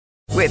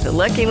With the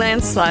Lucky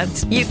Land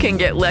Slots, you can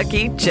get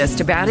lucky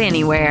just about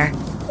anywhere.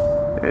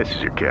 This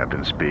is your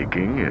captain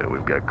speaking.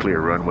 We've got clear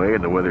runway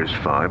and the weather's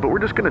fine, but we're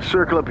just going to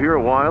circle up here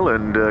a while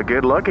and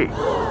get lucky.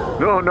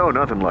 No,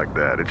 nothing like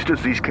that. It's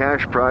just these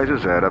cash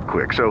prizes add up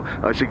quick. So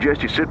I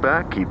suggest you sit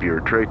back, keep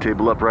your tray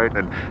table upright,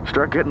 and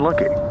start getting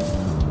lucky.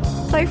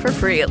 Play for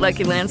free at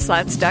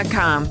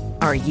LuckyLandSlots.com.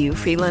 Are you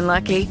feeling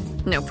lucky?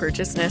 No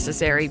purchase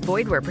necessary.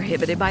 Void where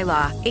prohibited by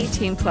law.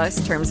 18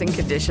 plus terms and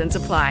conditions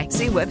apply.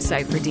 See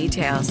website for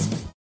details.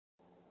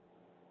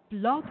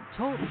 Blog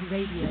Talk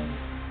Radio.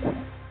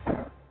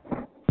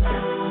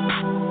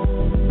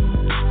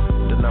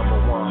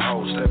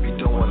 That be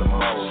doing the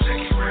most.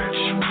 Nikki Rich.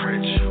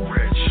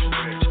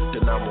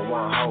 The number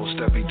one host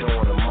that be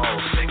doing the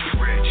most.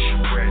 Nikki Rich.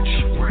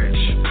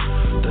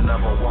 The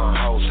number one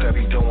host that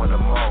be doing the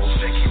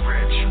most. Nikki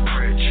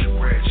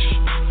Rich.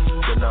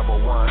 The number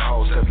one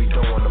host that be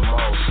doing the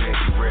most.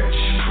 Nikki Rich.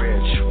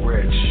 Nikki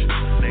Rich.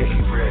 The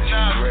Nikki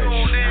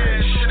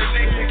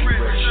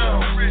Rich Show.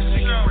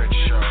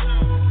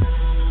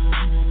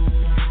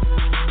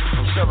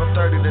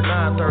 7:30 to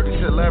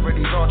 9:30,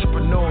 celebrities,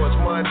 entrepreneurs,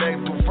 Monday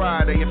through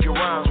Friday. If your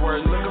rhymes were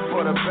looking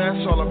for the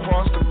best all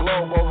across the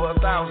globe, over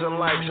 1,000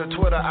 likes, your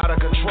Twitter out of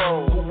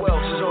control. Who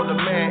else is on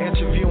demand,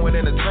 interviewing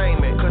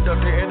entertainment?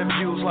 Conducting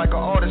interviews like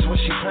an artist when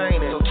she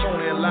painted. So tune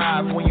in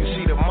live when you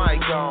see the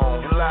mic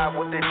on. You're live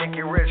with the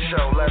Nikki Rich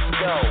Show. Let's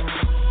go.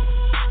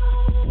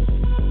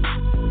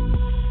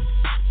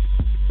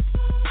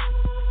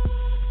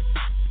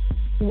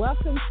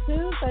 Welcome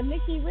to the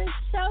Nikki Rich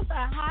Show, the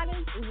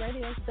hottest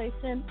radio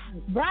station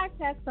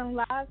broadcasting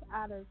live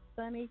out of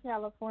sunny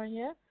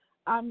California.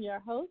 I'm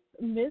your host,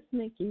 Miss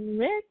Nikki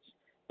Rich,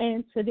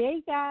 and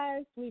today,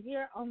 guys, we're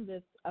here on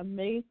this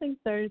amazing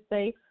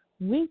Thursday.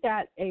 We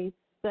got a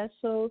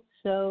special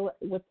show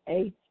with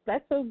a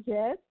special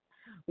guest.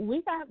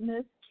 We got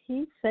Miss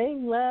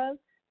Keisha Love.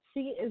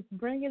 She is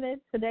bringing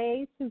it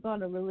today. She's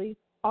going to release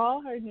all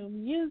her new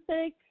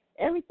music.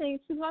 Everything.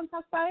 She's going to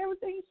talk about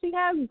everything she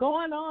has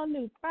going on,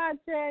 new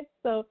projects.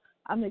 So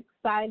I'm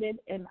excited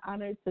and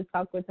honored to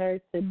talk with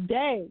her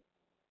today.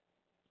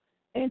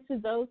 And to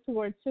those who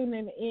are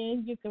tuning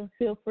in, you can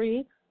feel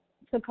free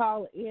to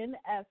call in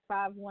at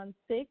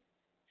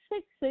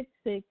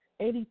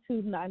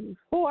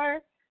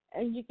 516-666-8294.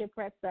 And you can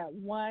press that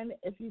 1.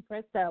 If you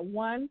press that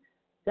 1,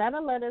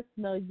 that'll let us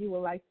know you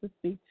would like to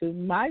speak to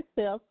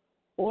myself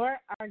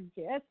or our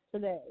guest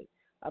today.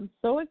 I'm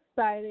so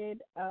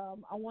excited. I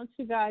want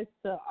you guys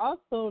to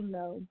also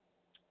know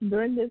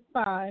during this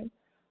time,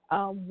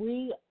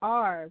 we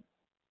are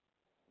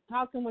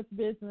talking with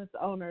business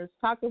owners,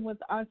 talking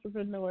with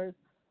entrepreneurs,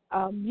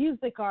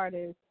 music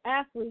artists,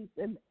 athletes,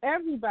 and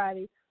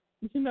everybody,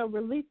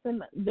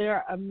 releasing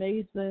their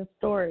amazing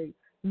stories.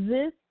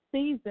 This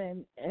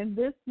season and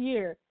this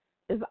year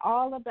is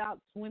all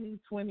about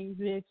 2020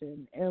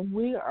 vision, and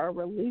we are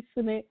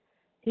releasing it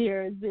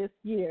here this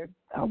year.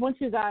 I want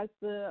you guys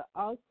to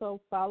also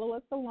follow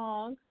us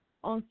along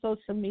on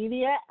social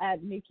media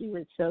at Nikki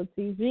Rich Show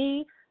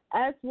TV,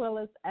 as well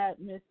as at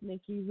Miss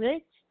Nikki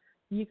Rich.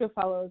 You can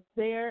follow us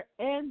there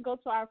and go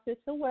to our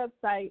official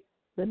website,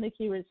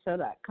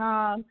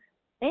 theNikkiRichShow.com.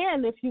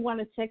 And if you want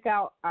to check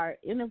out our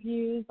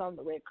interviews on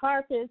the red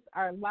carpets,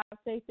 our live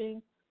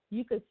tapings,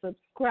 you can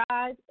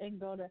subscribe and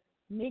go to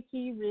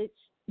Nikki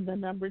Rich, the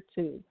number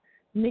 2.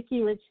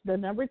 Nikki Rich, the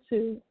number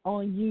 2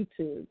 on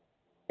YouTube.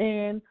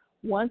 And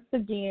once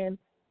again,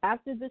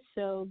 after the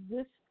show,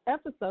 this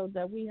episode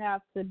that we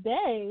have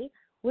today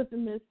with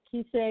Miss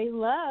Keisha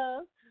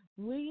Love,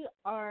 we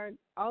are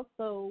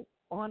also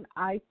on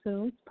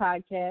iTunes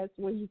podcast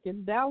where you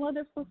can download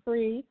it for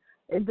free.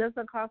 It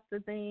doesn't cost a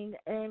thing.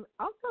 And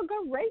also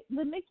go rate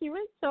the Nikki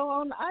Rich Show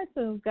on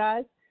iTunes,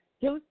 guys.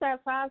 Give us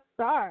that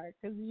 5-star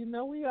because you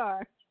know we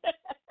are.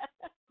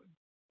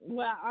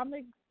 Well, I'm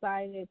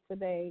excited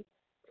today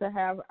to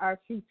have our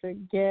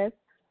featured guest,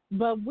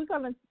 but we're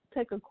going to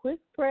take a quick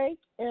break,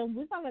 and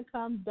we're going to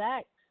come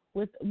back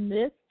with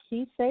Miss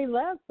Keisha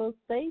Love. So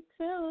stay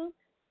tuned,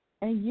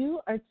 and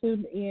you are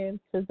tuned in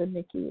to the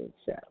Nikki Rich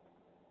Show.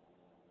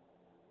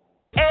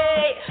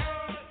 Hey,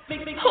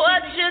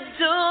 what you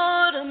do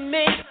to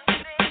me?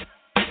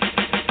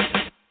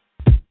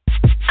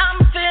 I'm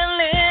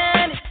feeling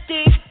it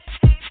deep.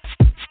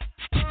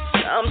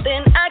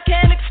 Something I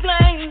can't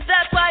explain.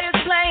 That's why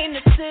it's plain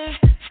to see.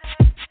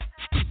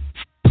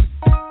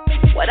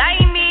 What I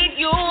need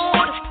you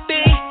to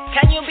be.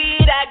 Can you be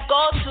that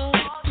go-to?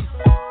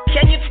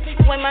 Can you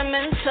with my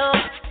mental?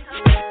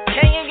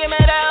 Can you give me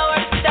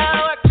that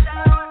work?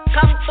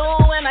 Come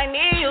through when I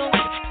need you.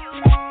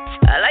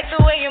 I like the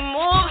way you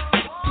move.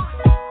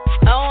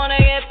 I wanna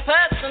get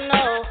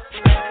personal.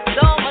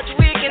 So much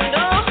we can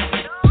do.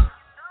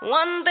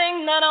 One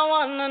thing that I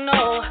wanna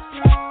know.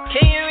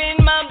 Can you read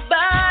my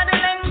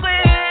body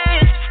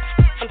language?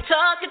 I'm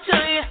talking to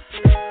you.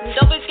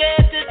 Don't be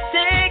scared to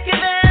take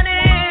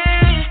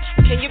advantage.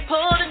 Can you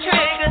pull the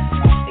trigger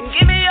and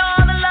give me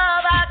all the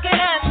love I can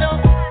handle?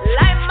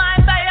 Light my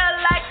fire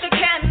like a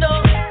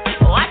candle.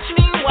 Watch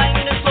me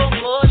wind in slow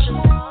motion.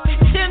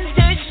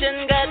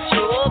 Temptation got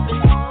you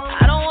open.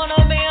 I don't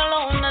wanna be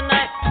alone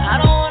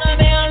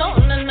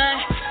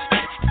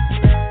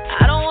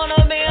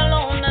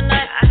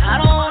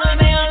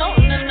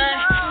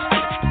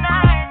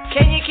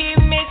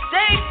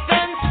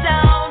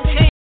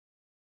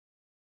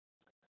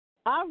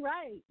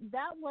right.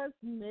 That was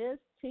Miss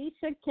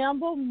Tisha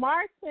Campbell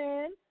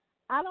Martin.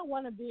 I don't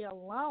want to be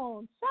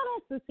alone. Shout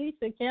out to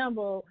Tisha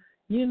Campbell.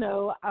 You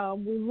know,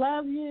 we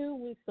love you.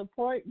 We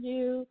support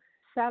you.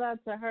 Shout out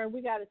to her.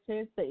 We got a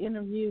chance to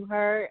interview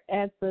her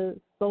at the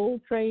Soul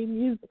Train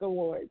Music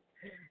Awards.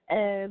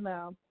 And,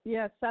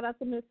 shout out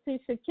to Miss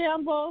Tisha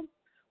Campbell.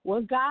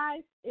 Well,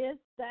 guys, it's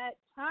that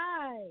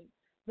time.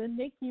 The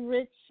Nikki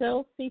Rich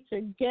Show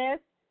featured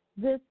guest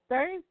this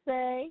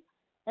Thursday.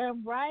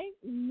 And right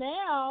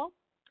now,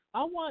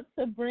 I want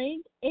to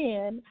bring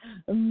in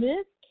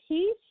Miss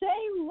Keisha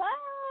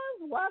Love.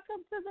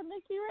 Welcome to the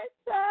Nikki Rich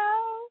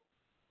Show.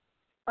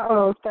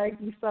 Oh, thank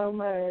you so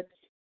much.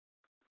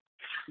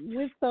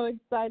 We're so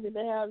excited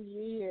to have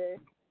you here.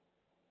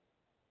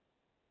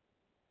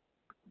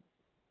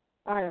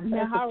 I am.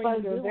 Now, how are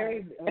you pleasure,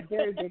 doing? a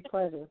very big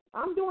pleasure.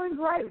 I'm doing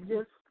great.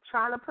 Just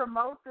trying to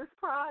promote this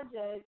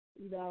project.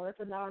 You know, it's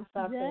a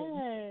nonstop thing.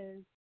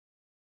 Yes.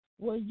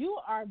 Well, you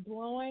are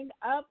blowing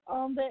up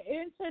on the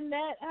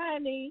internet,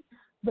 honey,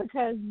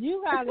 because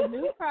you got a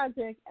new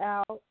project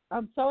out.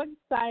 I'm so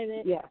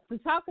excited to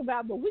talk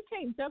about, but we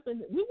can't jump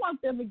in. We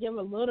want them to give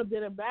a little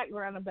bit of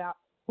background about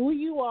who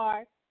you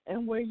are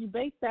and where you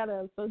based out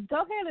of. So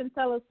go ahead and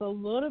tell us a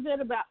little bit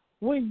about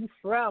where you're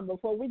from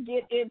before we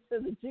get into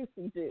the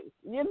juicy juice,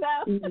 you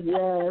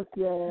know?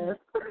 Yes.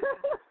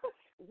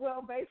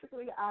 Well,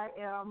 basically, I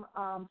am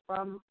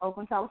from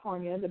Oakland,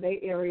 California, the Bay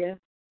Area.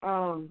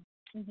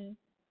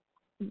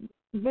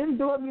 Been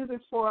doing music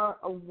for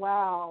a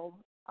while.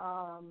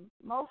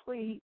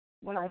 Mostly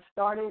when I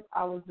started,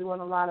 I was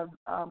doing a lot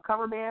of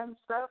cover band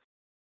stuff.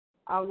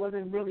 I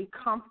wasn't really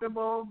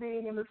comfortable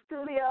being in the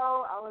studio.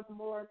 I was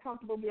more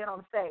comfortable being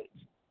on stage.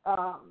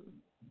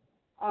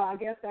 I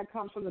guess that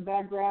comes from the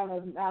background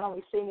of not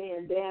only singing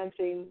and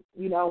dancing,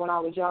 you know, when I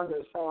was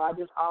younger. So I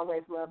just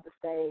always loved the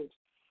stage.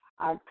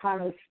 I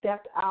kind of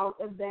stepped out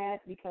of that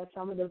because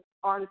some of the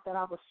artists that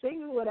I was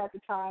singing with at the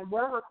time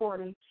were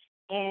recording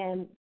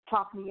and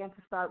talked me into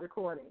start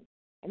recording.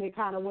 And it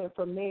kind of went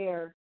from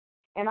there.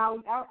 And I'll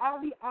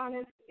be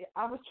honest,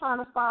 I was trying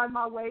to find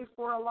my way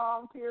for a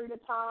long period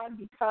of time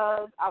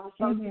because I was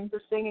so used to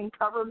singing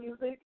cover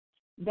music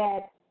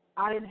that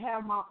I didn't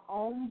have my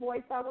own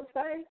voice, I would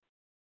say.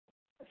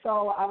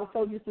 So I was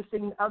so used to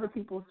singing other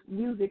people's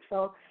music,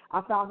 so I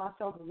found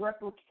myself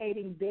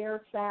replicating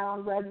their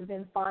sound rather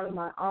than finding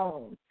my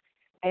own.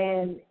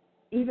 And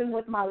even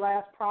with my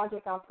last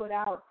project I put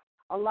out,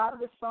 a lot of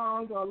the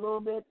songs are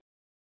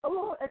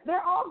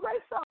they're all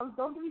great songs,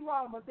 don't get me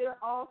wrong, but they're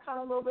all kind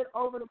of a little bit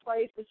over the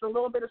place. It's a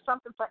little bit of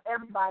something for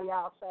everybody,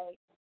 I'll say.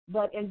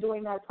 But in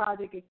doing that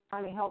project, it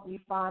kind of helped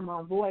me find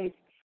my voice,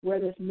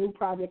 where this new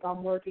project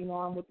I'm working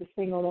on with the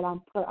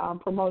single that I'm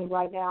promoting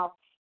right now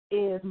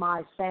is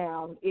my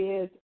sound,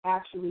 is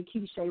actually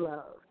Keisha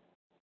Love.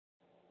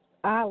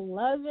 I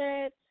love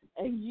it.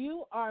 And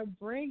you are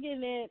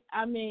bringing it,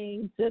 I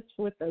mean, just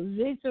with the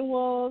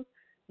visuals,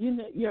 you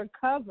know, your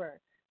cover.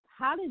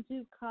 How did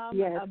you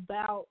come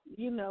about,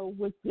 you know,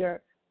 with the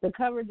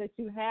cover that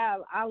you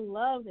have? I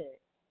love it.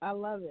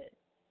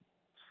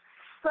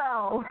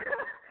 So,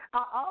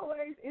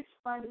 it's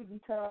funny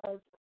because,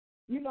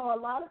 you know, a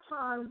lot of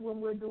times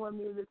when we're doing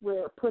music,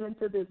 we're put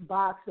into this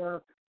box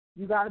of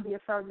you got to be a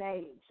certain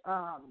age.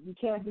 You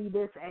can't be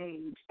this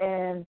age.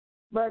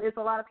 But it's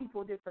a lot of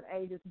people different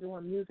ages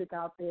doing music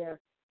out there,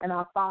 and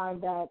I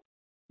find that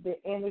the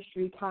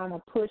industry kind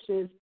of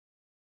pushes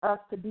us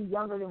to be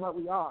younger than what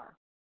we are.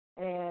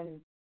 And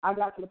I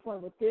got to the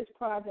point with this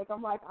project,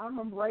 I'm like, I'm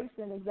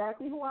embracing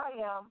exactly who I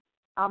am.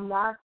 I'm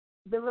not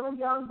the little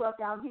young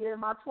buck out here in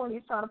my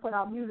 20s trying to put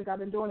out music. I've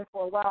been doing it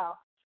for a while.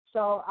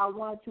 So I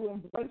wanted to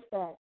embrace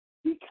that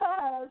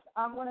because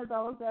I'm one of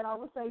those that I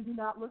would say do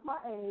not look my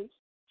age.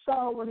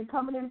 So when you're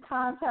coming in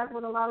contact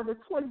with a lot of the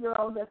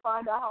 20-year-olds that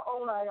find out how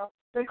old I am,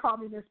 they call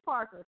me Miss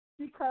Parker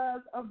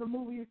because of the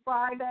movie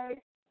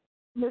Friday.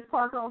 Miss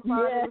Parker on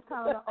Friday was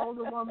kind of the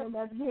older woman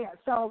that's here.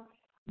 So,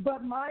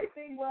 but my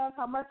thing was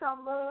how much I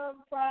love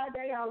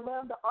Friday. I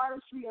love the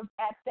artistry of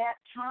at that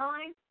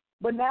time.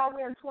 But now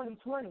we're in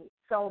 2020,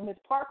 so Miss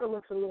Parker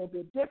looks a little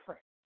bit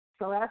different.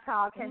 So that's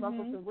how I came up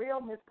with the real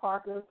Miss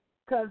Parker,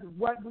 because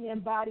what we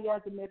embody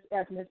as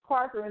Miss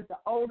Parker is the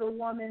older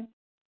woman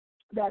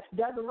that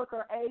doesn't look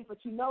her age,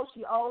 but you know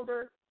she's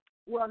older.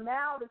 Well,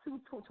 now the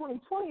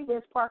 2020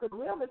 Miss Parker, the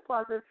real Miss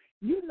Parker,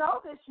 you know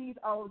that she's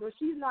older.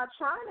 She's not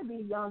trying to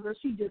be younger.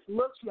 She just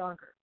looks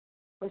younger.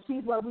 But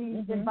she's what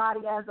we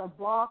embody as a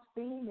boss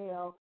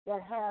female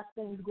that has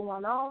things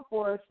going on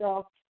for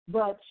herself,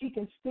 but she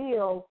can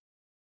still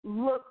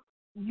look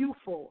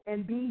youthful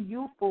and be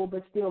youthful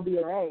but still be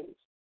her age.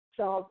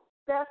 So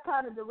that's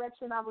kind of the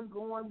direction I was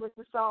going with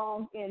the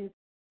song, and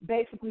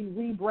basically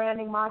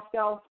rebranding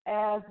myself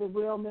as the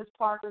real Miss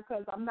Parker,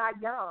 because I'm not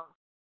young,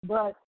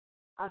 but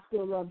I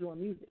still love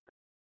doing music.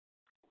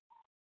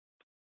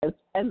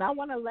 And I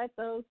want to let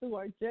those who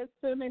are just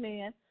tuning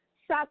in,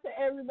 shout to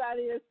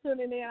everybody that's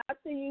tuning in. I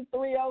see you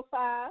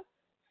 305-510-818.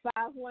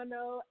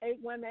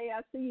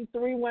 I see you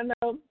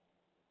 310.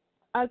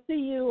 I see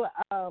you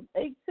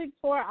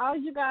 864. All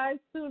you guys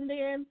tuned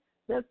in.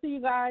 I see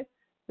you guys.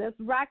 that's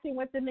rocking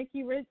with the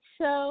Nikki Rich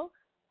Show.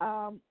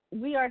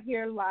 We are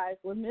here live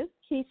with Miss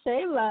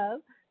Keisha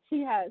Love.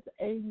 She has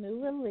a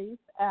new release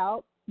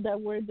out that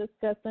we're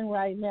discussing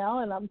right now,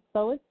 and I'm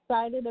so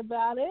excited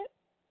about it.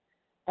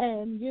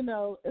 And, you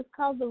know, it's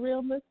called The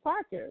Real Miss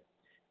Parker.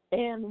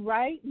 And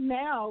right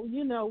now,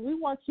 you know, we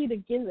want you to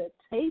get a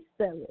taste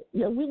of it.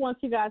 You know, we want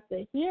you guys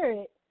to hear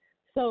it.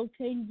 So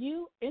can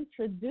you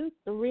introduce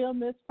The Real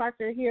Miss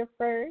Parker here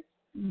first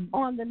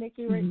on the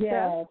Nikki Rich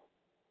Show?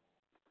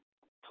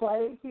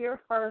 Play here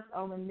first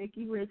on the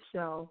Nikki Rich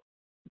Show.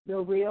 The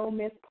Real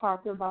Miss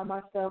Parker by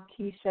myself,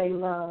 Keisha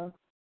Love.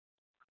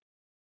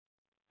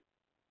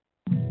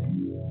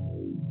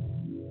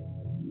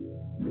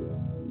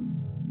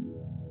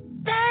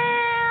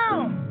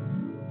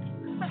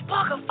 Damn! Miss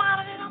Parker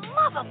finer than a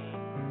mother.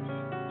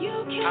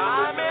 You can't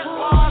I'm Miss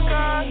Parker.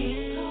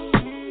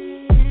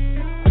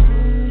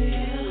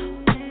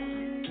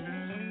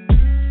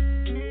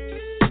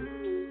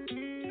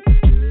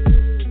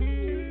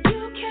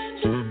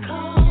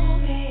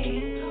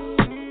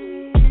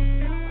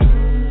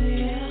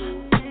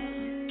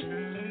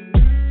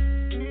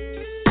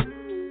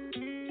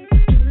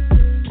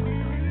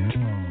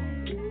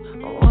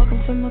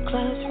 In my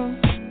classroom,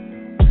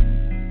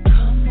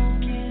 come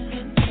on in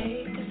and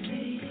take a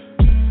seat.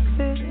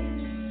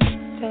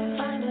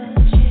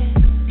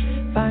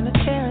 Find a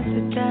chair and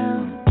sit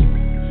down.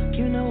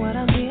 You know what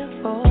I'm here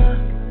for.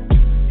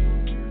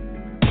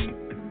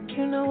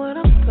 You know what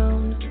I'm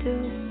gonna do.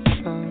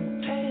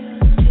 Pay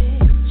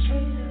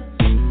attention.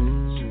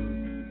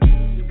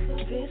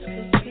 This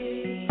could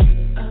be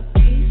a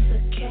piece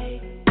of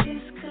cake.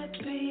 This could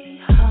be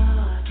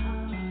hard.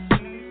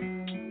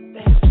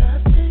 That's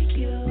up to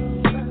you.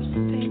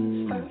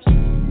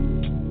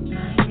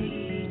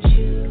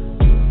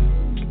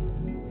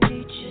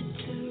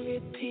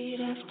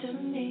 After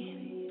me,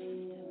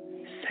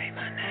 say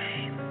my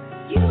name.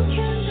 You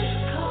can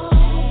just call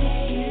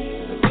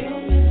me the real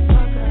Miss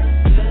Parker.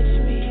 Touch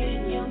me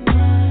in your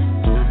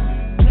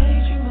mind.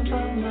 Daydream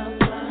about my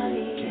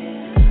body,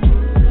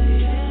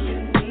 yeah. You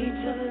need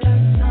to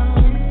learn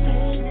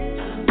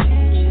something. I'll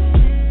teach you,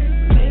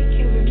 make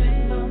you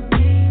remember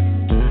me.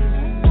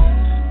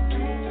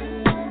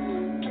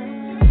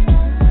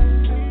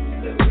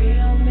 The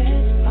real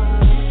Miss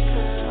Parker.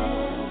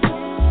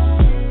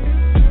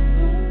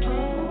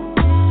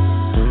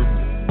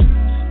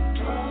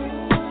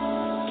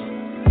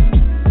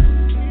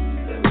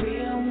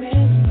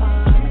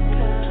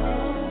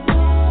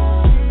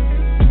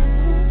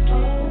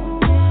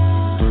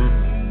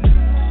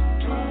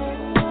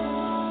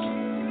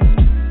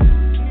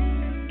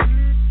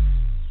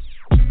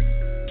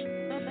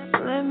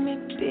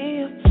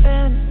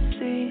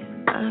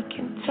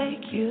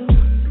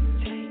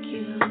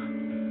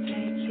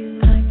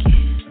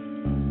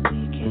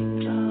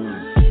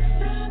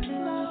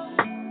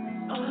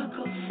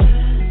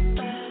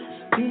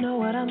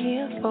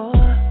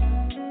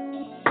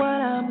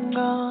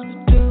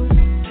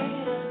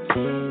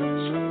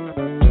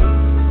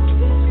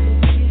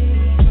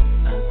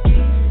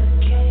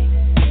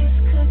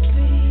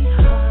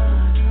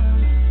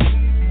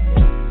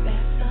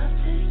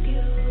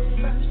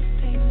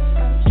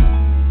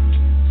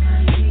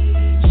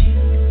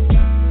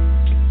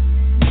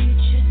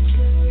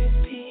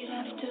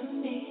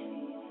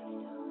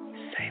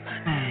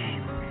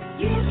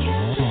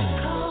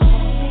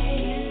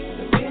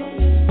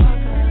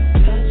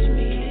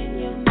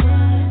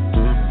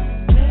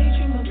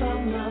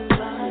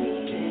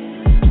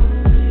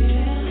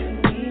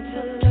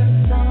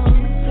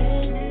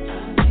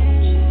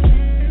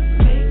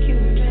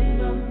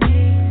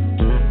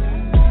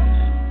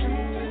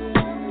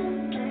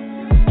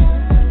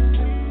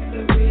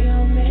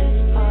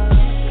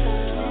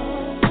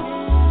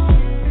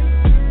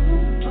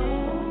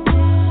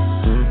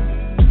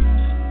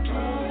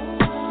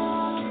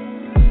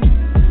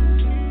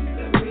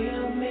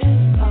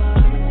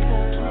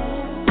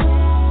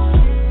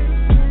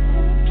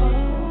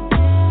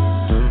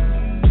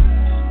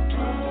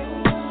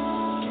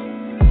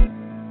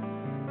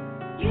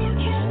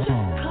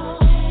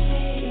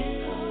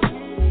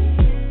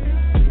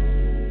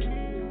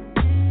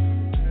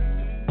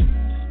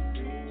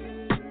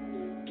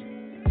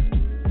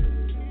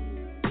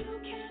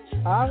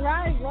 All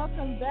right,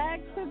 welcome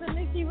back to the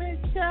Nikki Rich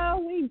Show.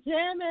 We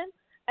jamming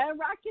and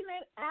rocking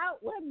it out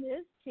with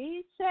Miss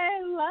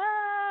Keisha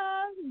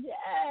Love.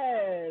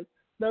 Yes,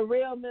 the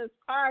real Miss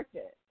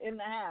Parker in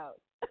the house.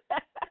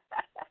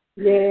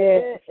 Yeah.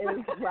 It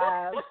is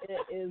live.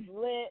 It is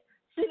lit.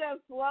 She done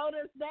slowed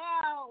us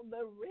down.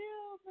 The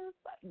real Miss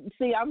Parker.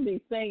 See, I'm be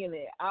singing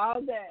it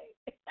all day.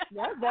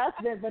 That's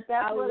it, but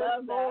that's I what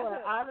love it's for.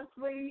 that.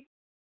 Honestly,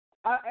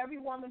 every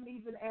woman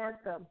needs an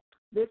anthem.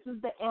 This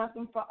is the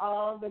anthem for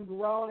all the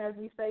grown, as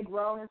we say,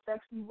 grown and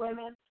sexy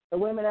women, the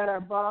women that are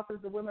bosses,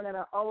 the women that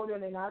are older.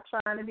 They're not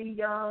trying to be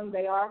young.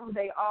 They are who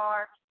they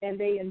are, and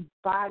they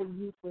embody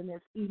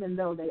youthfulness even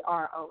though they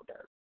are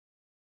older.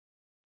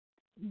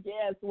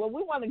 Yes, well,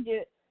 we want to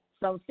get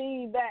some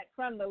feedback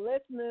from the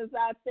listeners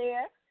out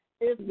there.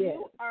 If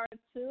you are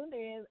tuned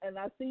in, and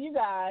I see you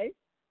guys,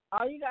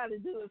 All you got to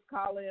do is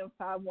call in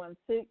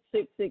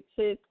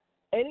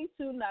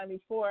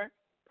 516-666-8294.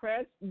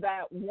 Press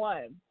that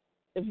 1.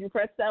 If you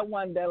press that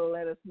 1, that'll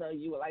let us know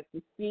you would like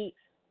to speak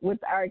with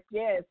our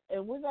guest.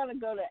 And we're going to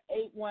go to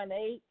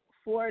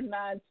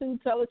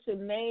 818-492. Tell us your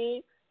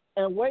name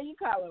and where you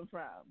calling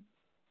from.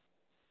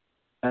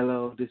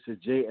 Hello, this is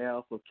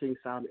JL from King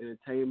Sound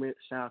Entertainment.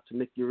 Shout out to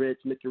Nikki Rich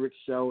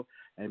Show,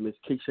 and Miss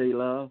Keisha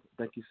Love.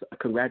 Thank you.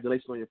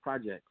 Congratulations on your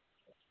project.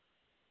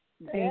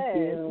 Thank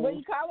you. Where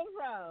you calling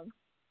from?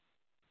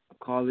 I'm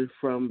calling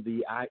from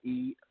the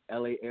IE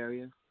LA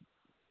area.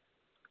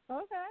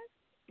 Okay.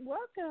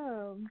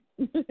 Welcome.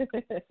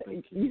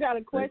 You got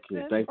a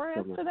question for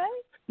us today?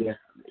 Yes,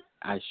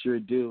 I sure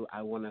do.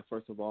 I want to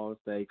first of all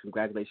say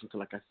congratulations to,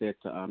 like I said,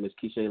 to Miss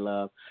Keisha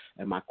Love.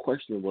 And my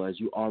question was,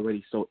 you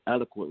already so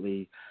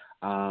eloquently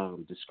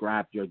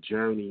described your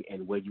journey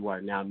and where you are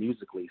now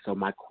musically. So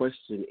my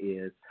question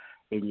is,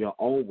 in your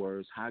own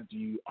words, how do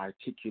you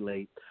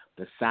articulate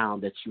the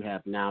sound that you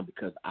have now?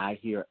 Because I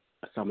hear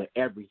some of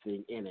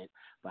everything in it,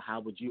 but how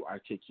would you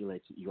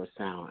articulate your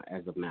sound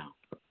as of now?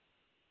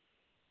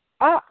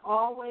 I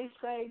always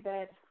say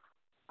that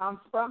I'm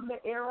from the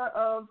era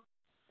of,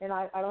 and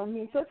I don't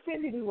mean to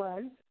offend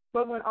anyone,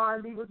 but when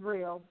R&B was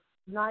real.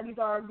 90s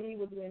R&B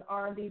was when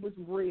R&B was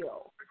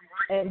real.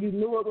 And you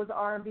knew it was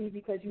R&B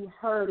because you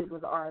heard it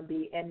was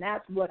R&B. And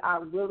that's what I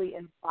really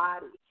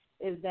embody,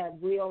 is that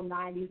real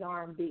 90s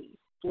R&B,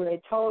 where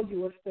it told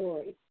you a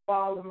story,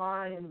 fall in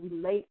line and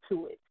relate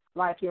to it,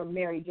 like your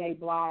Mary J.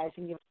 Blige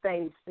and your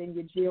Faith and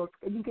your Jill.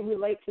 You can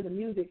relate to the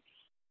music.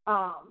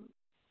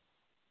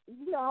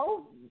 You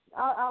know,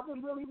 I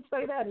would really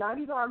say that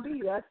 90s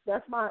R&B.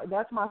 That's my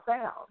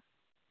sound.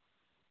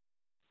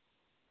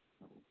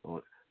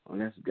 Oh,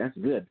 that's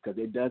good because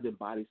it does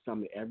embody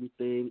some of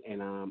everything,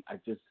 and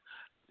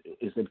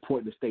it's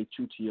important to stay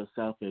true to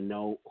yourself and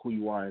know who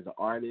you are as an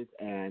artist.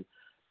 And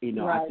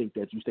I think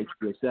that you stay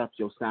true to yourself,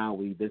 your sound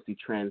will eventually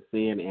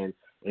transcend, and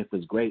if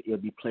it's great, it'll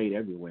be played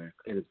everywhere,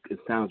 and it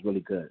sounds really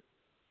good.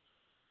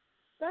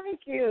 Thank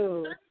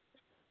you.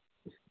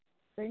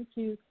 Thank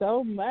you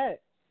so much.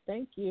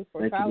 Thank you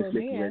for calling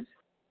in.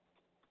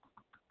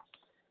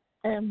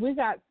 And we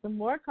got some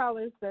more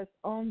callers that's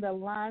on the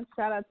line.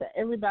 Shout out to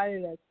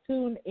everybody that's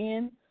tuned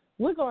in.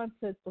 We're going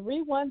to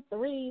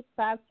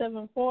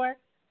 313-574.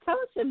 Tell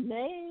us your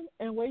name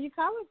and where you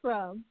calling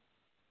from.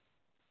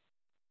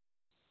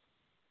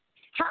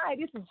 Hi,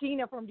 this is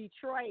Gina from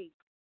Detroit.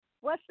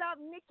 What's up,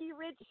 Nikki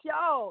Rich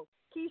Show?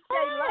 Keisha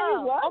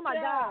Love. Oh my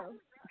God.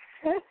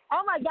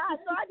 Oh my God.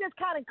 So I just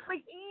kind of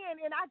clicked in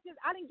and I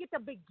didn't get the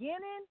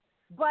beginning.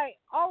 But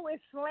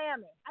it's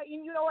slamming.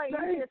 And you know what?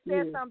 You just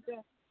said something.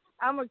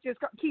 I'm gonna just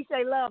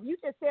Keisha Love. You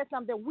just said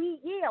something.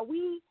 We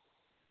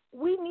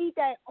need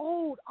that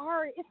old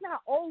R. It's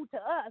not old to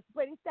us,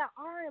 but it's that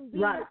R&B,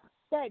 that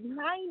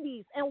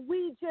 90s, and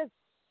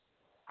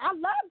I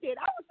loved it.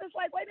 I was just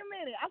like, wait a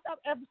minute. I thought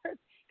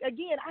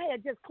again, I had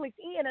just clicked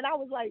in, and I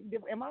was like,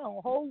 am I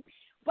on hold?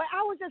 But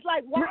I was just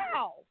like,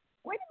 wow.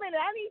 Wait a minute.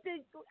 I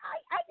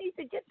need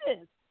to get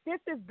this. This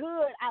is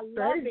good. I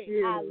love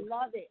it. I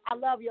love it. I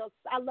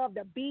love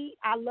the beat.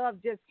 I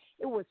love it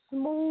was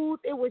smooth.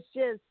 It was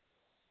just,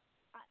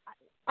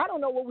 I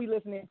don't know what we're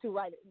listening to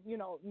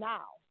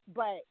now,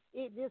 but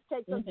it just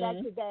takes us back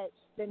to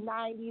the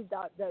 90s,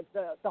 the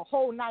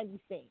whole 90s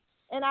thing.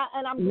 And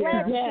I'm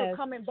glad that you're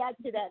coming back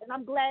to that. And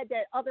I'm glad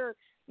that other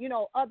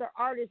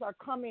artists are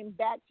coming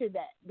back to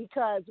that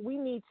because we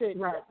need to,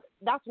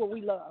 that's what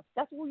we love.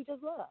 That's what we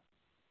just love.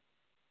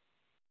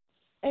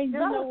 And you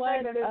know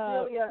what?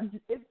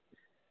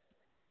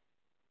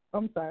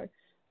 I'm sorry.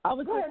 I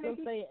was just going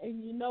to say,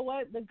 and you know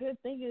what? The good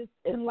thing is,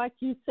 and like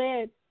you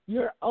said,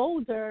 you're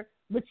older,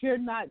 but you're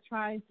not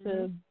trying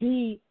to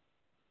be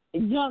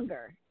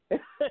younger.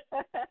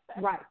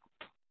 Right.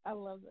 I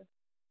love it.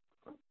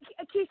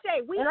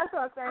 Keisha, I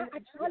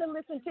try to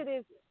listen to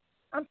this.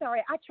 I'm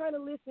sorry. I try to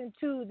listen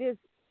to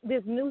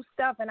this new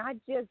stuff, and I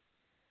just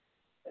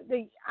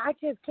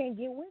can't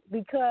get with it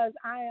because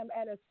I am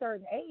at a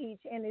certain age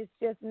and it's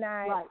just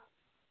not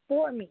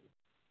for me.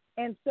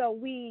 And so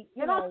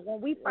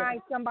when we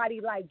find somebody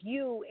like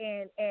you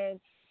and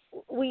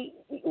we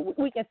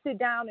can sit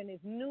down and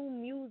it's new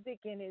music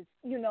and it's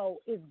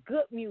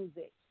good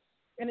music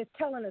and it's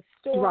telling a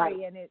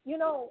story and it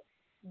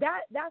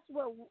that's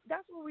what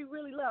we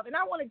really love. And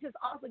I want to just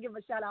also give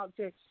a shout out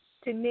to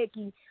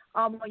Nikki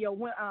on your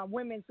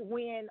Women's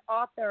Win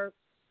Author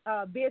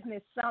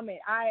Business Summit.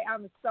 I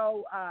am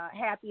so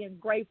happy and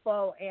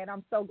grateful, and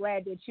I'm so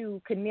glad that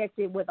you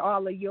connected with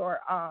all of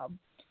your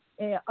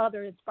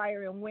other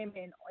inspiring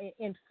women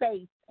in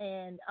faith,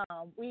 and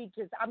I'm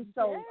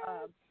so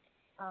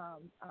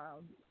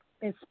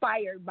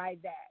inspired by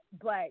that.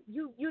 But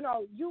you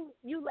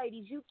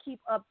ladies, you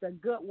keep up the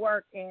good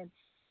work, and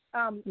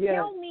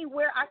tell me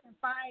where I can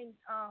find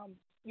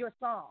your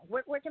song.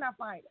 Where can I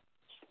find it?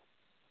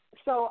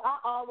 So I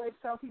always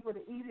tell people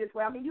the easiest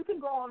way. I mean, you can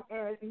go on,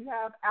 and if you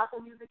have Apple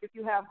Music, if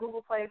you have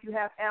Google Play, if you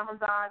have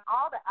Amazon,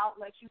 all the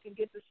outlets you can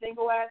get the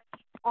single at.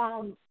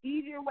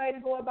 Easier way to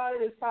go about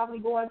it is probably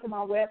going to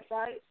my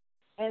website,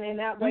 And in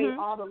that way,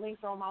 all the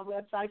links are on my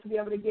website to be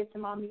able to get to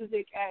my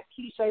music at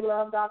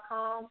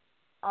KeishaYLove.com.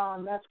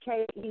 That's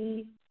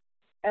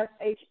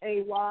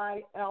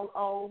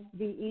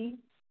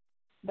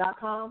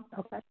KeishaYLove.com.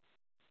 Okay.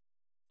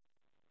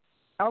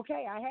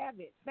 Okay, I have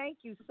it. Thank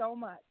you so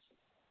much.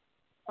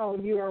 Oh,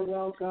 you are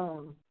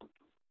welcome.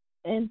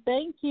 And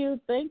thank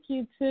you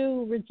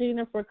too,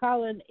 Regina, for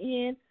calling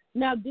in.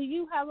 Now, do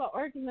you have an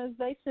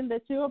organization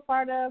that you're a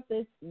part of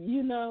that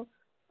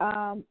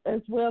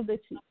as well that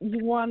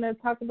you want to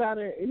talk about,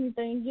 or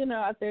anything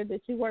out there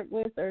that you work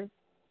with, or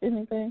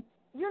anything?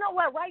 You know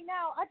what? Right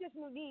now, I just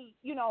need.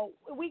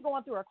 We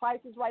going through a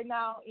crisis right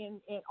now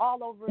in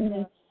all over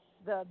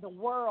the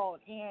world,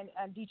 and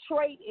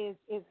Detroit is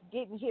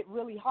getting hit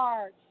really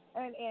hard,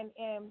 and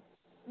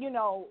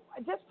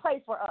just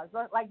pray for us,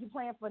 like you're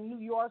praying for New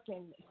York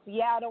and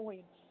Seattle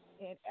and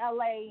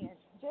LA and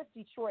just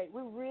Detroit.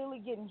 We're really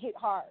getting hit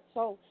hard.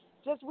 So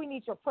we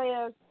need your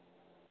prayers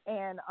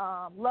and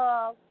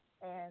love,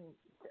 and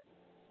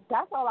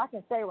that's all I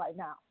can say right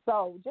now.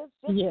 So just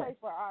pray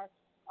for our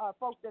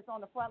folks that's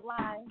on the front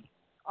line,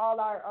 all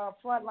our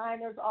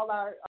frontliners, all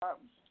our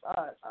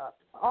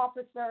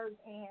officers,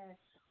 and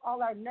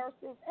all our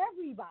nurses,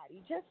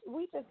 everybody.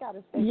 We just got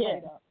to stay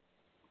prayed up.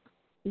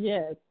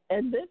 Yes,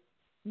 and this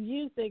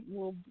music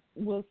will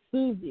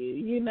soothe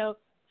you.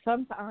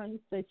 Sometimes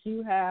that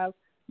you have,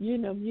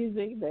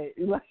 music that,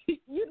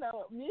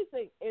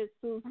 music is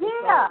soothing.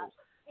 Yeah.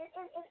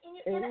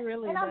 It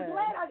really and does.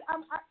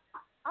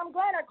 I'm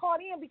glad I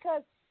called in,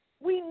 because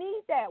we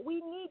need that. We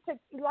need to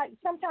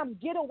sometimes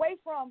get away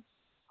from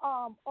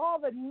all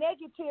the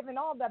negative and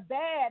all the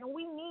bad, and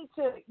we need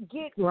to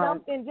get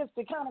something just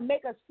to kind of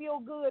make us feel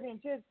good,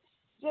 and just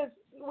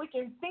we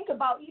can think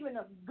about even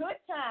the good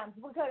times,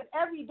 because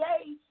every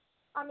day,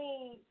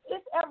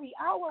 it's every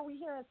hour we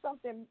hearing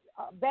something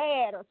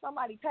bad or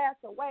somebody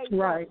passed away.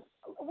 Right.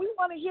 So we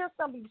want to hear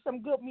some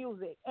good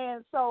music,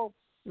 and so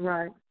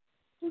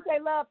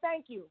KeishaYLove,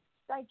 thank you.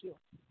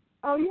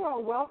 Oh, you are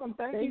welcome.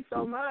 Thank you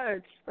so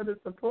much for the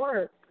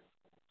support.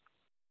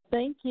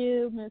 Thank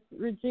you, Miss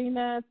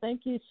Regina.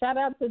 Thank you. Shout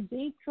out to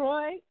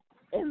Detroit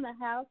in the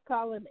house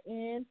calling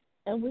in.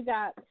 And we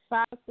got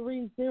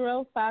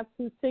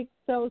 530-526.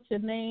 Tell us your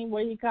name.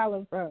 Where you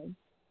calling from?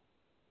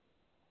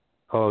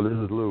 Oh, this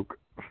is Luke.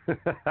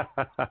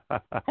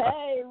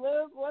 Hey,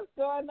 Luke. What's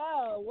going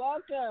on?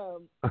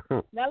 Welcome.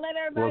 Now let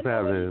everybody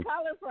know where you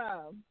calling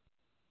from.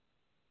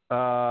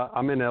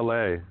 I'm in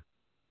L.A.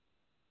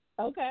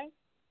 Okay.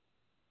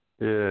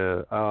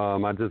 Yeah,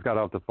 I just got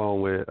off the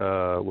phone with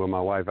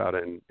my wife out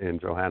in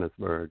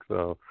Johannesburg.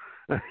 So,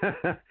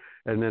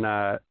 and then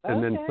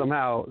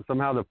somehow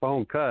the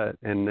phone cut,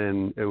 and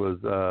then it was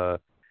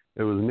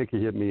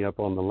Nikki hit me up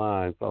on the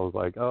line. So I was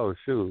like, oh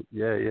shoot,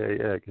 yeah,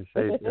 because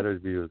Shay's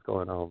interview is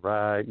going on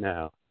right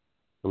now.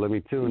 So let me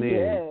tune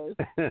in.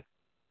 Yes.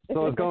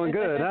 So it's going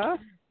good, huh?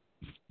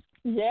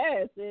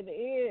 Yes, it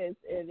is.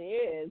 It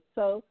is.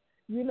 So.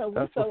 We're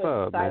That's so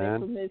what's excited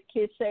up, for Miss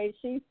Kishay.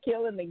 She's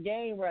killing the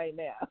game right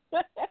now.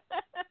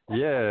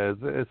 Yeah,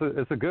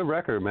 it's a good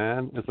record,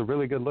 man. It's a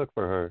really good look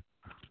for her.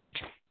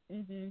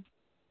 Mhm.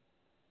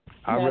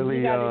 I now,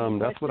 really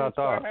that's what I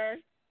thought.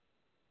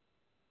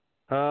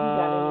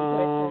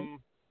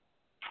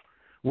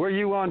 Were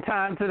you on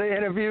time to the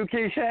interview,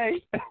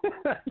 Kishay?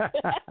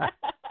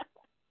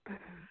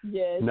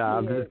 Yes. No,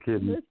 I'm just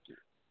kidding.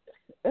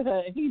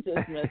 He's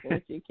just messing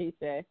with you,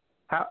 Kishay.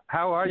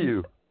 How are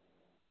you?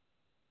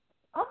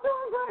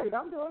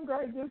 I'm doing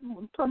great. Just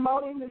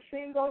promoting the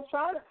single.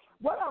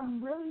 What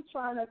I'm really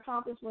trying to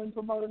accomplish when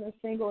promoting the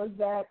single is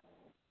that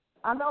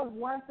I know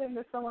one thing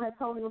that someone had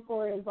told me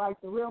before is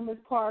like the real Miss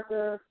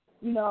Parker.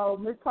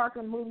 Miss Parker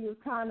in the movie was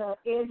kind of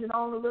edging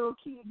on the little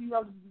kid,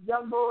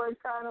 young boys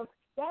kind of.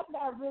 That's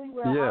not really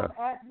where I'm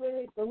at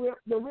with it. The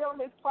real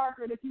Miss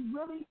Parker, that you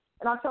really,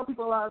 and I tell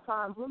people a lot of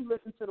times, really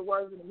listen to the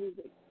words of the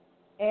music.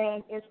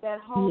 And it's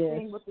that whole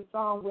thing with the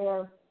song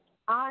where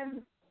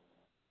I'm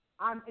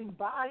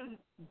embodied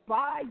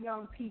by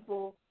young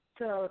people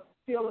to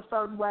feel a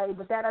certain way,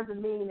 but that doesn't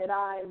mean that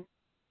I'm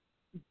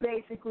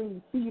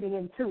basically feeding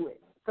into it.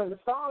 So the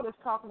song is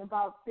talking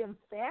about them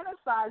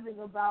fantasizing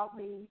about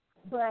me,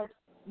 but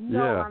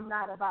I'm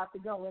not about to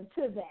go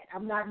into that.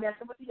 I'm not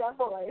messing with the young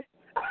boys.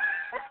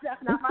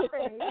 That's not my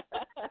thing.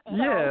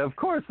 Yeah, of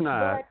course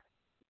not.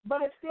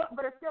 But it's still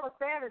a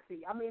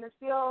fantasy. It's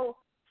still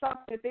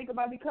something to think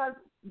about, because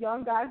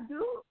young guys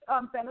do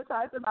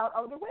fantasize about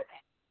older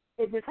women.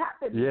 It just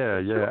happens.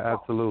 Yeah,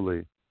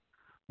 absolutely.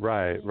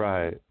 Right.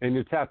 And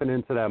you're tapping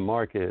into that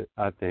market,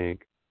 I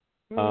think.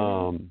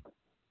 Mm-hmm.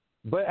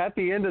 But at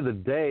the end of the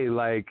day,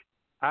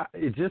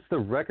 just the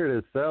record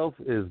itself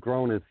is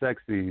grown and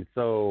sexy.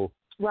 So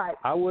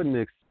I wouldn't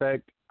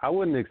expect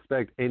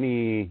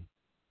any.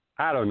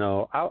 I don't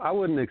know. I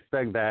wouldn't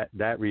expect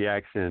that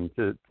reaction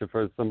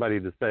for somebody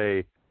to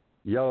say,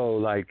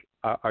 "Yo,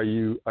 are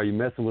you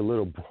messing with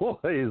little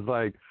boys?"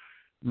 Like,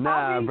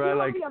 nah,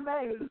 bro. You'll be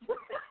amazed.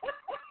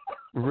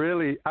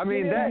 Really?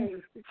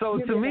 So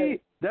to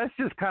me, that's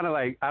just kind of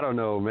like, I don't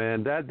know,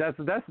 man.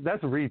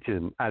 That's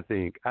reaching. I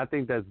think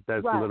that's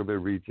a little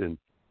bit reaching.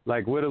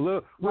 like with a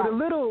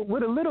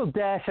little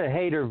dash of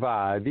hater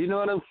vibe. You know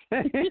what I'm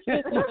saying?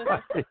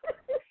 Like,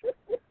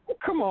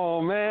 come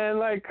on, man!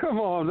 Like, come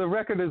on. The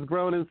record is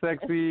grown and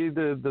sexy.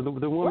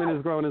 The woman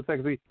is grown and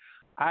sexy.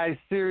 I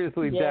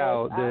seriously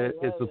doubt that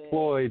it's a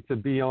ploy to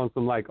be on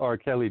some like R.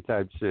 Kelly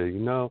type shit. You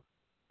know?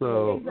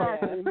 So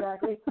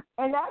exactly.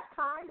 And that's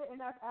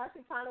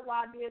actually kind of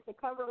why I did the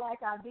cover like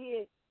I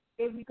did,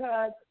 is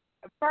because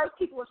at first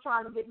people was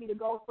trying to get me to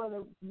go for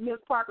the Miss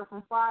Parker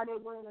from Friday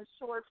wearing the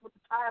shorts with the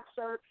tie-up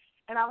shirt,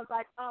 and I was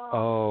like,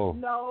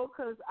 no,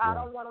 because I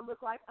don't want to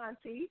look like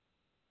Auntie,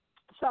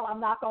 so I'm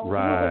not going to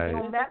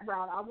go that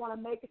route. I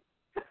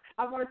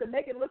wanted to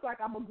make it look like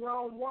I'm a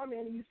grown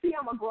woman. You see,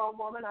 I'm a grown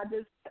woman. I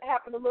just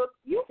happen to look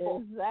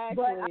youthful.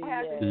 Exactly. But I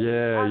had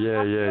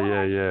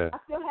to, I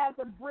still had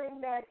to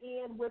bring that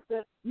in with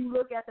you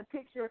look at the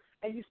picture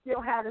and you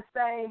still have the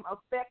same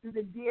effect as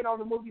it did on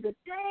the movie.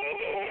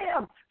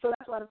 Damn. So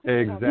that's why the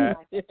picture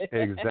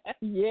Exactly.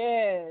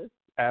 Yes.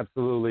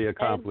 Absolutely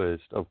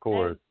accomplished, of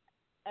course.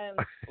 And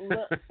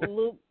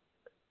Luke,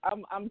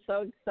 I'm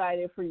so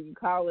excited for you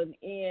calling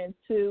in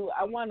too.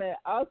 I want to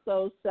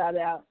also shout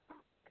out,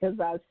 because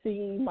I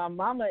see my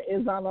mama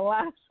is on the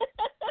line.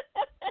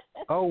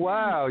 Oh,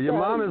 wow. Your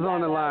mom is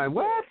on the line.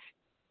 What?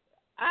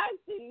 I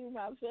see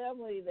my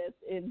family that's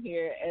in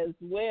here as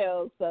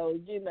well. So,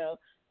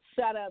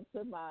 shout out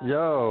to my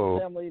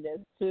family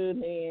that's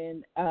tuned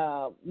in.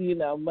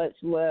 Much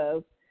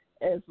love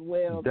as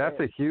well. That's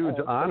a huge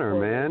honor,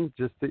 man,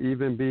 just to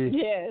even be.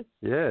 Yes.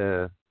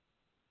 Yeah.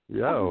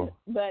 Yo.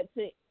 But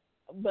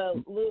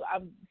Lou,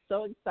 I'm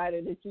so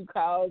excited that you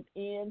called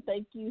in.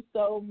 Thank you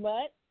so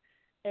much.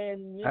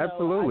 And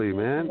absolutely,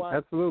 man.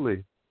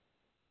 Absolutely.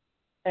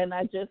 And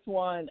I just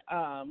want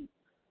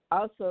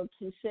also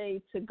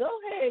Kishay to go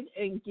ahead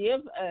and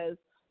give us,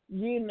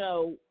 even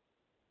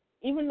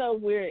though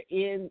we're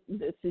in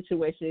the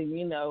situation,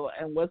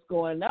 and what's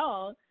going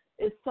on,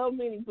 it's so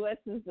many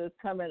blessings that's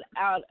coming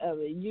out of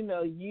it.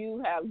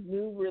 You have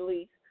new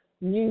release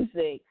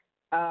music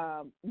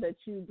that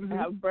you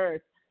have birthed.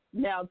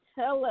 Now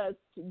tell us,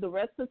 the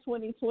rest of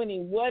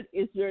 2020, what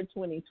is your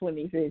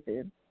 2020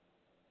 vision?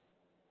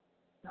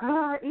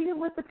 Even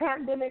with the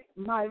pandemic,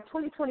 my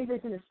 2020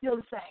 vision is still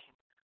the same.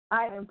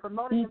 I am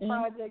promoting the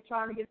project,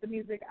 trying to get the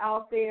music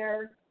out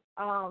there.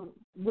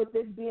 With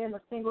this being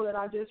a single that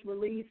I just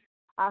released,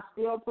 I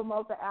still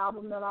promote the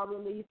album that I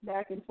released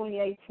back in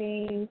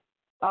 2018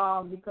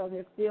 because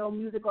there's still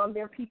music on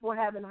there people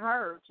haven't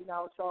heard,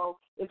 so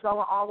it's going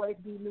to always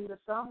be new to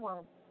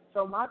someone.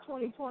 So my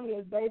 2020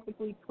 is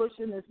basically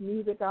pushing this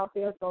music out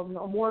there so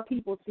more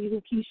people see who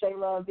Keisha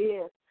Love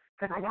is,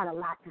 because I got a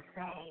lot to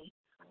say.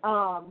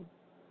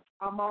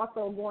 I'm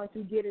also going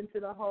to get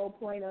into the whole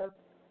point of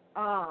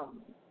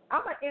I'm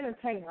an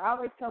entertainer. I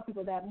always tell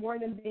people that more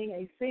than being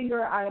a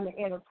singer, I am an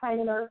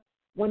entertainer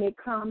when it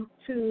comes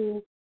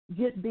to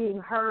just being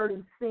heard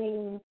and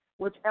seen,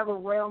 whichever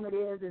realm it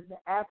is the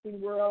acting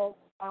world,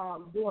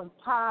 doing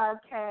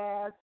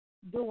podcasts,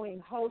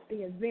 doing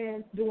hosting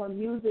events, doing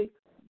music.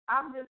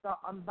 I'm just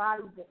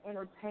embodied the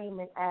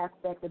entertainment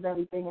aspect of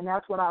everything, and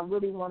that's what I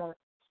really want to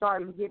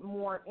start and get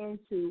more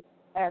into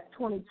as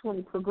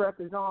 2020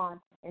 progresses on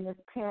and this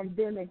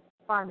pandemic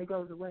finally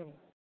goes away.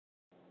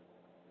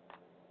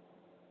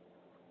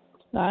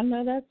 I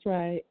know that's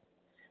right.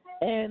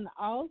 And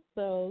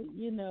also,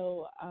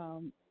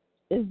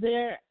 is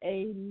there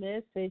a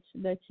message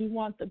that you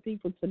want the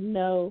people to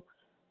know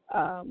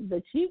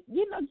that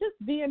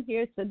just being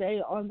here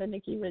today on the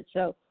Nikki Rich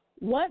Show,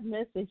 what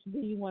message do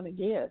you want to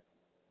give?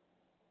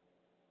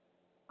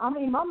 I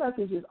mean, my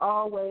message is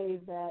always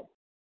that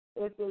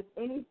if there's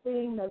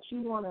anything that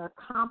you want to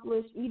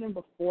accomplish, even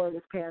before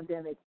this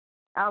pandemic,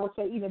 I would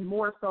say even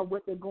more so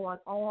with it going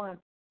on,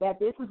 that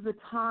this is the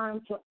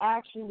time to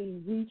actually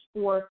reach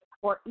for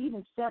or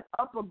even set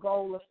up a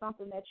goal or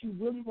something that you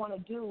really want to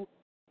do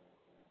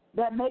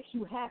that makes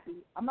you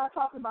happy. I'm not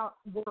talking about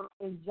work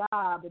and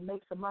job and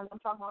make some money. I'm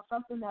talking about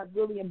something that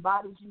really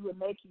embodies you and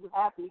makes you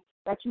happy,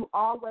 that you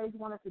always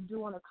wanted to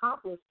do and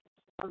accomplish.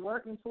 And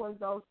working towards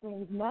those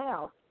things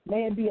now.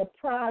 May it be a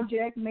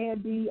project, may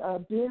it be a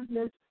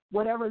business,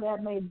 whatever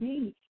that may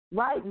be.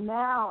 Right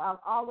now, I've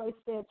always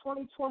said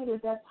 2020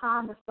 is that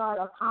time to start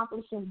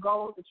accomplishing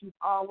goals that you've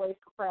always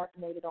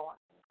procrastinated on.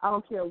 I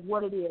don't care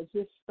what it is.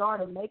 Just start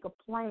and make a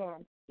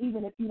plan.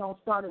 Even if you don't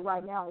start it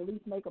right now, at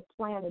least make a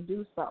plan to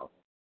do so.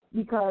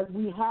 Because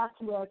we have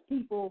to, as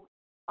people,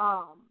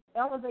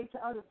 elevate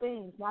to other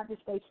things, not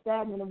just stay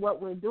stagnant in what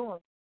we're doing.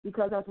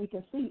 Because as we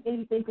can see,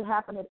 anything can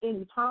happen at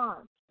any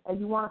time. And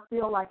you want to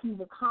feel like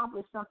you've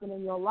accomplished something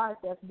in your life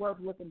that's worth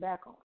looking back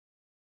on.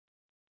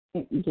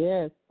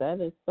 Yes,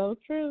 that is so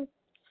true.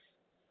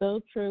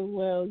 So true.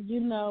 Well,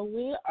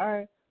 we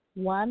are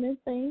winding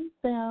things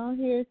down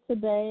here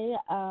today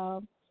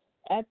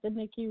at the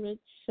Nikki Rich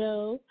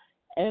Show.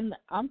 And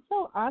I'm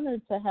so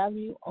honored to have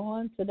you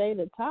on today.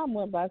 The time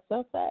went by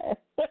so fast.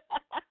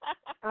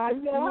 I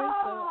know. We're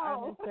so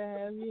honored to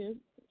have you.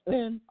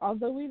 And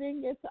although we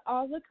didn't get to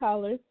all the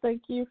callers,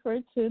 thank you for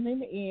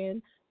tuning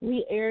in.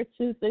 We air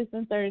Tuesdays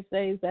and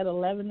Thursdays at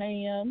 11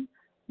 a.m.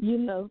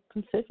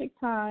 Pacific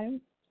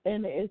time,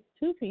 and it's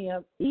 2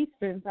 p.m.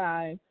 Eastern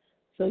time.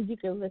 So you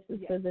can listen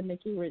to the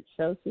Nikki Rich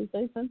Show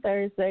Tuesdays and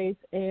Thursdays.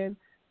 And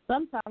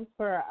sometimes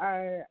for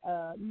our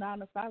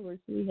 9-to-5ers,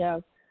 we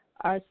have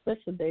our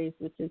special days,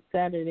 which is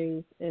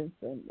Saturdays and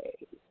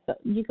Sundays. So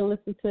you can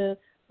listen to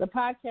the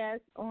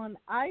podcast on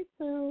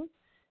iTunes.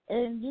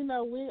 And,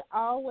 we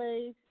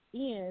always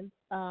end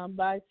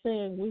by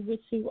saying we wish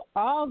you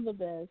all the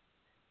best,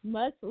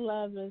 much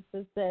love and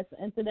success.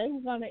 And today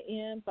we're going to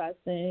end by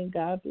saying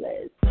God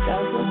bless.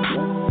 God bless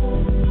you.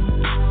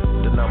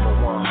 The number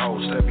one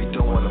host that be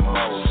doing the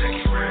most.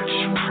 Nikki Rich.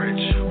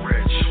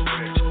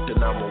 The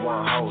number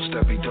one host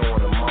that be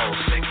doing the most.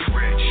 Nikki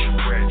Rich.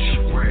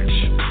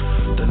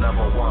 The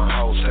number one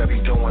host that be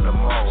doing the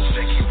most.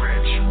 Nikki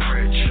Rich.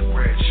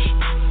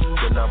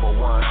 The number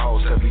one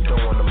host that be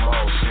doing the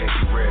most.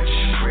 Nikki Rich.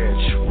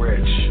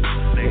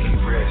 Nikki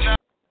Rich.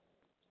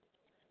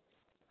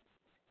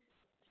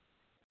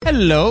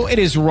 Hello, it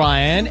is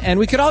Ryan, and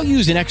we could all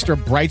use an extra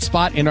bright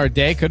spot in our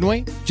day, couldn't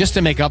we? Just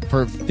to make up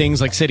for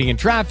things like sitting in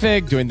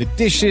traffic, doing the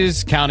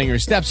dishes, counting your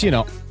steps,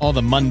 all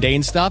the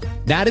mundane stuff.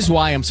 That is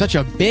why I'm such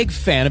a big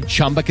fan of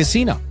Chumba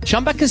Casino.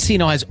 Chumba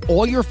Casino has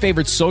all your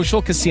favorite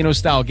social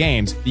casino-style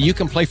games that you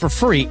can play for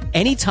free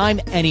anytime,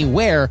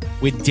 anywhere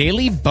with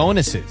daily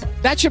bonuses.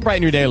 That should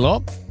brighten your day a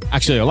little.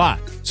 Actually, a lot.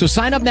 So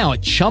sign up now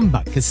at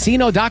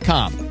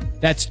ChumbaCasino.com.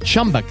 That's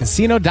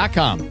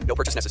ChumbaCasino.com. No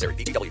purchase necessary.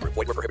 VGW Group.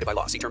 Void where prohibited by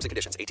law. See terms and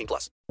conditions.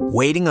 18+.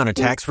 Waiting on a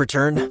tax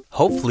return?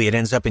 Hopefully it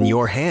ends up in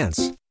your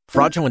hands.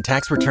 Fraudulent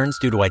tax returns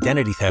due to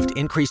identity theft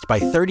increased by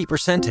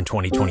 30% in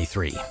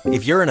 2023.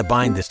 If you're in a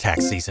bind this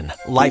tax season,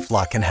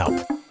 LifeLock can help.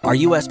 Our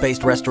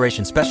U.S.-based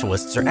restoration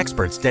specialists are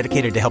experts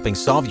dedicated to helping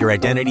solve your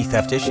identity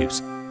theft issues.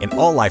 And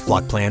all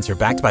LifeLock plans are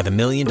backed by the $1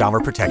 Million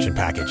Protection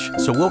Package.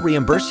 So we'll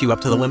reimburse you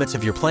up to the limits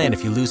of your plan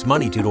if you lose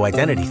money due to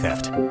identity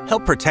theft.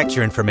 Help protect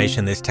your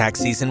information this tax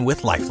season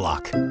with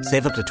LifeLock.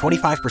 Save up to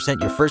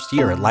 25% your first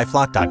year at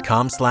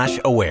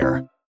LifeLock.com/aware.